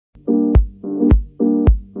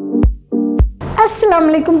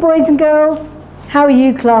Assalamu alaikum boys and girls. How are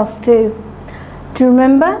you, class 2? Do you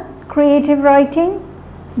remember creative writing?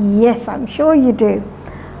 Yes, I'm sure you do.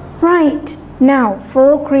 Right, now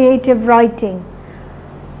for creative writing.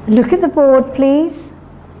 Look at the board, please.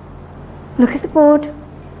 Look at the board.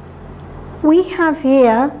 We have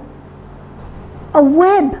here a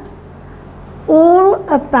web all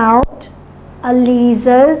about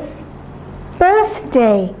Aliza's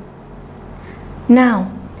birthday.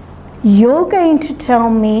 Now, you're going to tell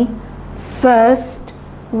me first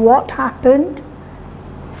what happened,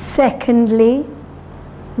 secondly,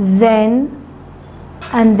 then,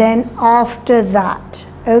 and then after that.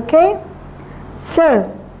 Okay? So,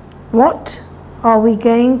 what are we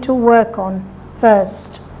going to work on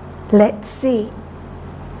first? Let's see.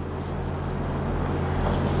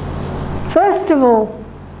 First of all,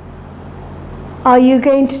 are you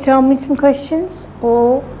going to tell me some questions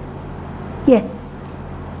or yes?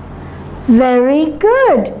 Very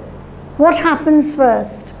good. What happens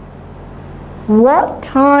first? What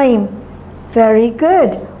time? Very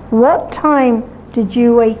good. What time did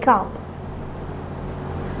you wake up?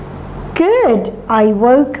 Good. I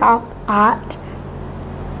woke up at...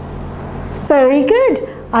 Very good.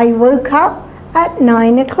 I woke up at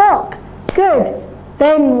 9 o'clock. Good.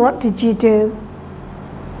 Then what did you do?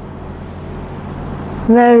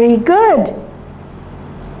 Very good.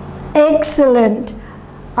 Excellent.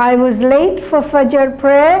 I was late for Fajr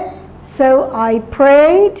prayer, so I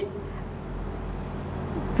prayed.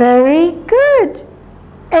 Very good.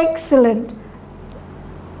 Excellent.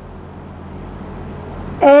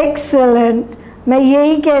 Excellent. मैं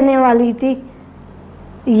यही कहने वाली थी.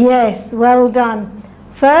 Yes, well done.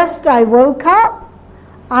 First I woke up,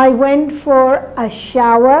 I went for a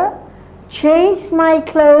shower, changed my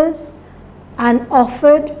clothes and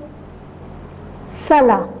offered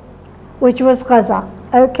Salah, which was Qaza.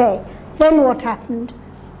 Okay, then what happened?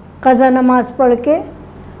 Qaza namaz padh ke?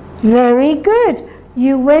 Very good.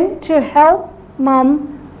 You went to help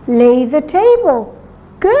Mum lay the table.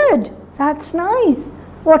 Good, that's nice.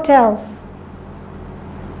 What else?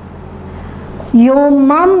 Your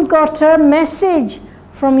mum got a message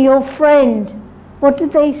from your friend. What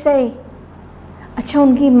did they say? Acha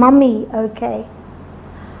unki mummy, okay.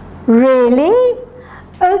 Really?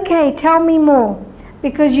 Okay, tell me more.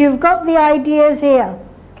 Because you've got the ideas here.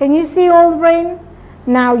 Can you see all the brain?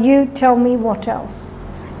 Now you tell me what else.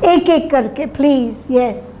 Ek ek karke, please.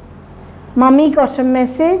 Yes. Mummy got a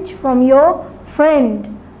message from your friend.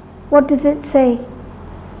 What did it say?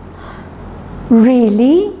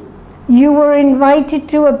 Really? You were invited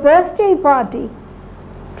to a birthday party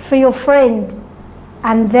for your friend.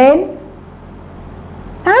 And then?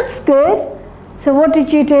 That's good. So what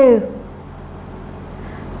did you do?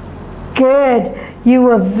 Good. You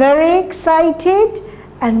were very excited.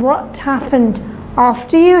 And what happened?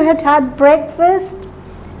 After you had had breakfast,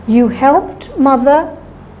 you helped Mother.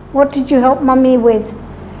 What did you help Mummy with?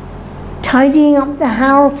 Tidying up the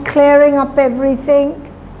house, clearing up everything.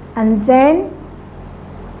 And then?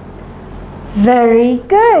 Very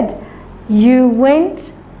good. You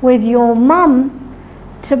went with your mum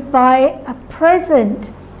to buy a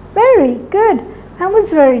present. Very good. That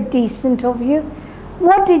was very decent of you.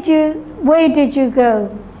 Where did you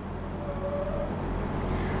go?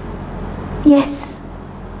 Yes.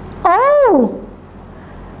 Oh,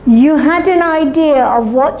 you had an idea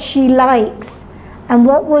of what she likes. And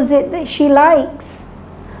what was it that she likes?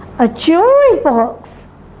 A jewelry box.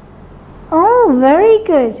 Oh, very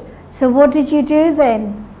good. So what did you do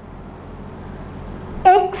then?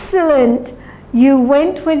 Excellent. You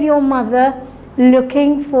went with your mother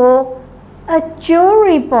looking for a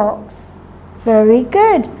jewelry box. Very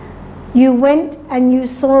good. You went and you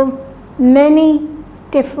saw many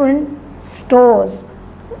different stores.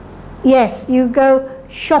 Yes, you go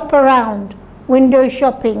shop around, window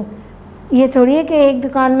shopping. ये थोड़ी है कि एक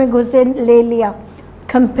दुकान में घुसे ले लिया.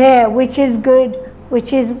 Compare which is good,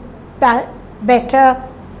 which is better,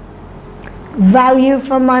 value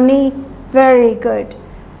for money. Very good.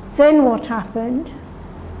 Then what happened?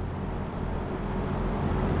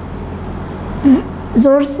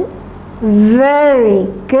 Very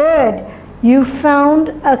good. You found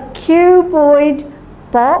a cuboid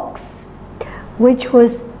box which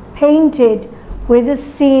was painted with a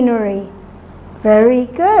scenery. Very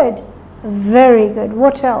good. Very good.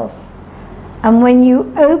 What else? And when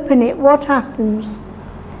you open it, what happens?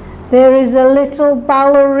 There is a little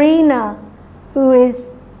ballerina who is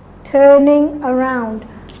turning around.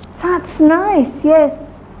 That's nice,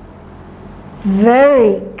 yes.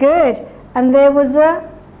 Very good. And there was a,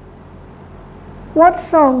 what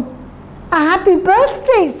song? A happy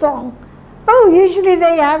birthday song. Oh, usually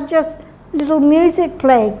they have just little music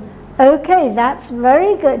playing. Okay, that's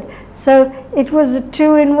very good. So it was a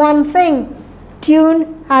two-in-one thing.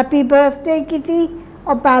 Tune happy birthday की थी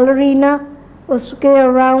और ballerina उसके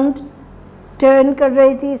around turn कर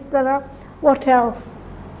रही थी इस तरह. What else?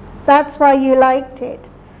 That's why you liked it.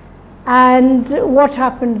 And what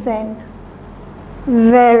happened then?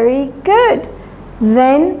 Very good.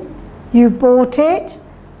 Then you bought it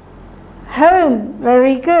home.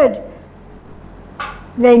 Very good.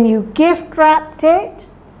 Then you gift wrapped it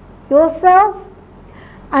yourself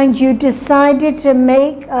and you decided to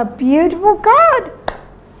make a beautiful card.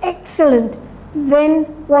 Excellent. Then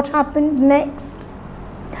what happened next?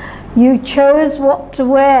 You chose what to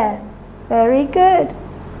wear. Very good.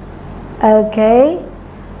 Okay.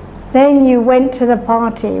 Then you went to the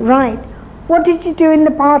party. Right. What did you do in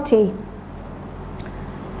the party?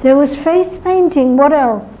 There was face painting. What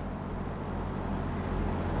else?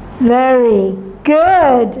 Very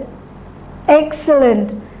good.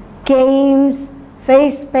 Excellent. Games,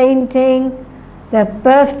 face painting, the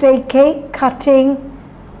birthday cake cutting.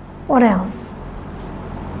 What else?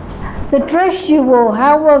 The dress you wore,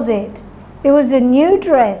 how was it? It was a new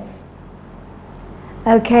dress.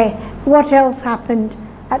 Okay, what else happened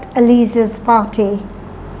at Eliza's party?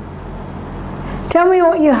 Tell me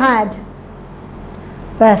what you had.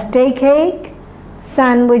 Birthday cake,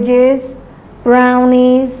 sandwiches,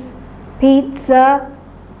 brownies, pizza.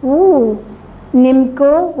 Ooh,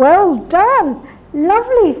 Nimco, well done.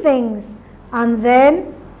 Lovely things. And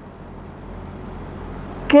then,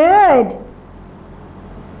 good.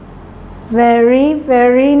 Very,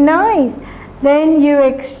 very nice. Then you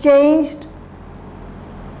exchanged.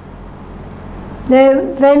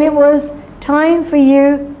 Then it was time for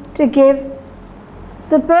you to give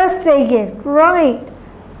the birthday gift. Right.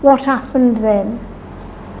 What happened then?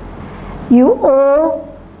 You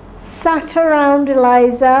all sat around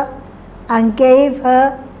Eliza and gave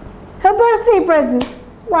her her birthday present.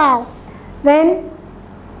 Wow. Then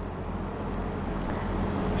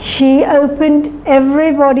she opened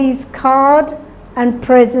everybody's card and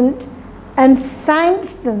present and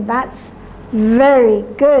thanked them. That's very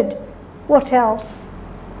good. What else?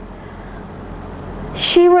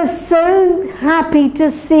 She was so happy to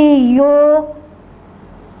see your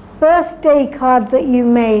birthday card that you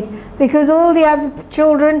made, because all the other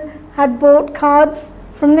children had bought cards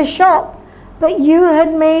from the shop, but you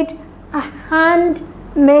had made a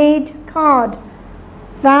handmade card.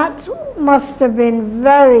 That must have been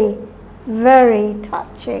very, very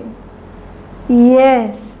touching.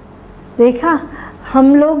 Yes. देखा,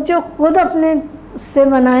 हम लोग जो खुद अपने से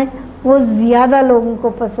बनाए वो ज़्यादा लोगों को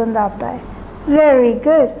पसंद आता है. Very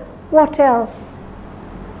good. What else?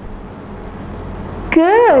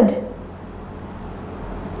 Good.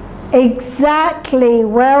 Exactly.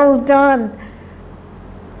 Well done.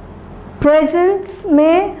 Presents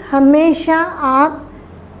में हमेशा आप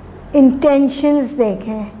intentions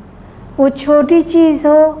देखें. वो छोटी चीज़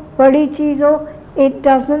हो, बड़ी चीज़ हो, it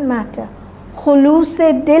doesn't matter. खुलूस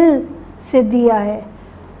से दिल से दिया है.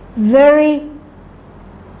 Very,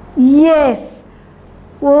 yes.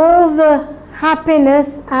 All the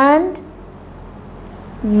happiness and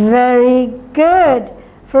very good.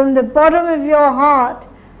 From the bottom of your heart,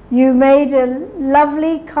 you made a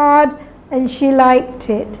lovely card and she liked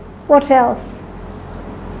it. What else?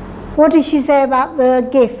 What did she say about the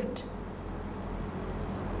gift?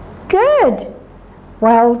 Good.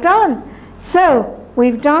 Well done. So,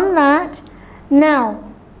 we've done that. Now,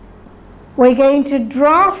 we're going to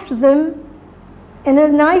draft them in a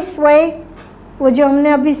nice way. वो जो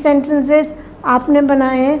हमने अभी sentences आपने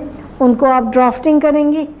बनाए हैं, उनको आप drafting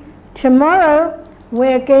करेंगी. Tomorrow,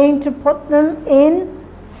 we're going to put them in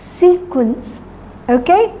sequence.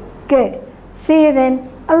 Okay? Good. See you then.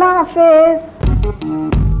 Allah Hafiz.